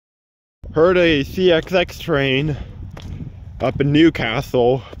Heard a CSX train up in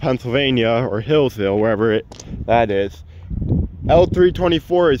Newcastle, Pennsylvania, or Hillsville, wherever that is.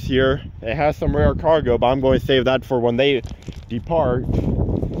 L324 is here. It has some rare cargo, but I'm going to save that for when they depart.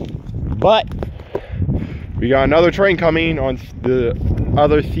 But we got another train coming on the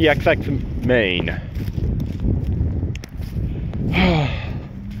other CSX main.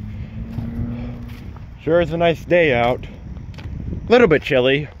 Sure is a nice day out. A little bit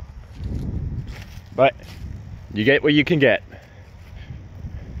chilly, but you get what you can get.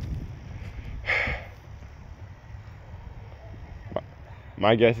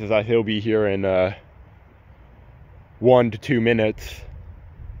 My guess is that he'll be here in 1 to 2 minutes,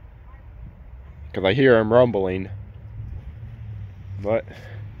 because I hear him rumbling. But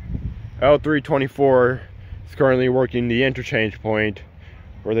L324 is currently working the interchange point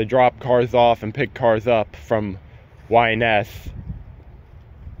where they drop cars off and pick cars up from YNS.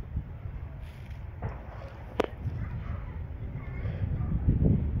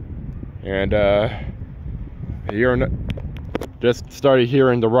 And just started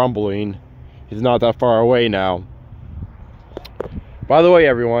hearing the rumbling. He's not that far away now. By the way,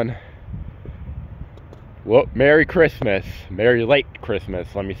 everyone, well, Merry Christmas. Merry late Christmas,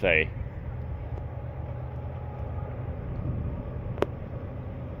 let me say.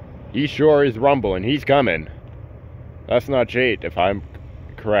 He sure is rumbling. He's coming. That's not Jade, if I'm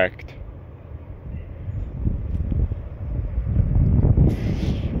correct.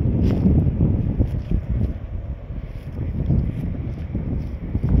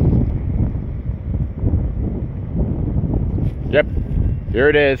 Yep, here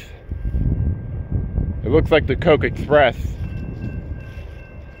it is. It looks like the Coke Express.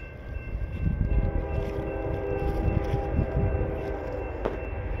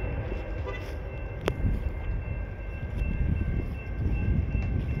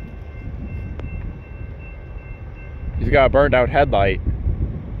 He's got a burned out headlight.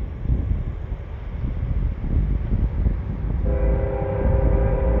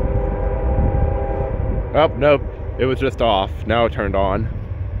 Oh, nope. It was just off. Now it turned on.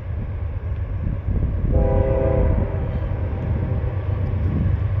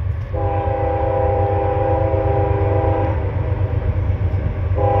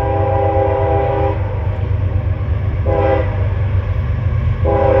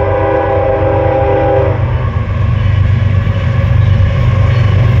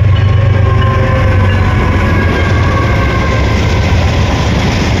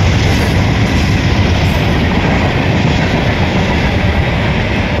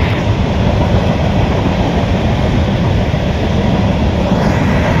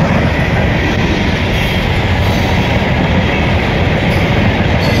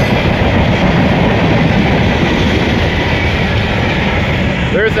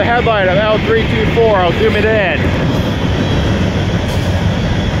 There's the headlight of L324. I'll zoom it in.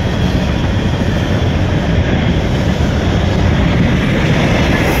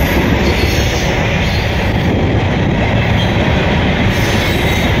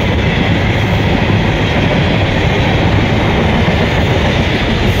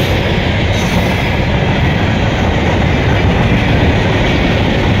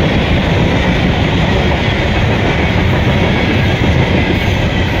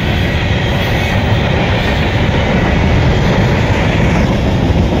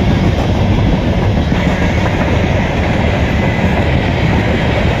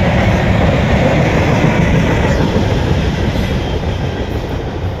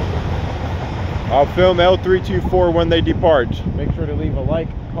 I'll film L324 when they depart. Make sure to leave a like,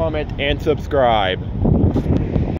 comment, and subscribe.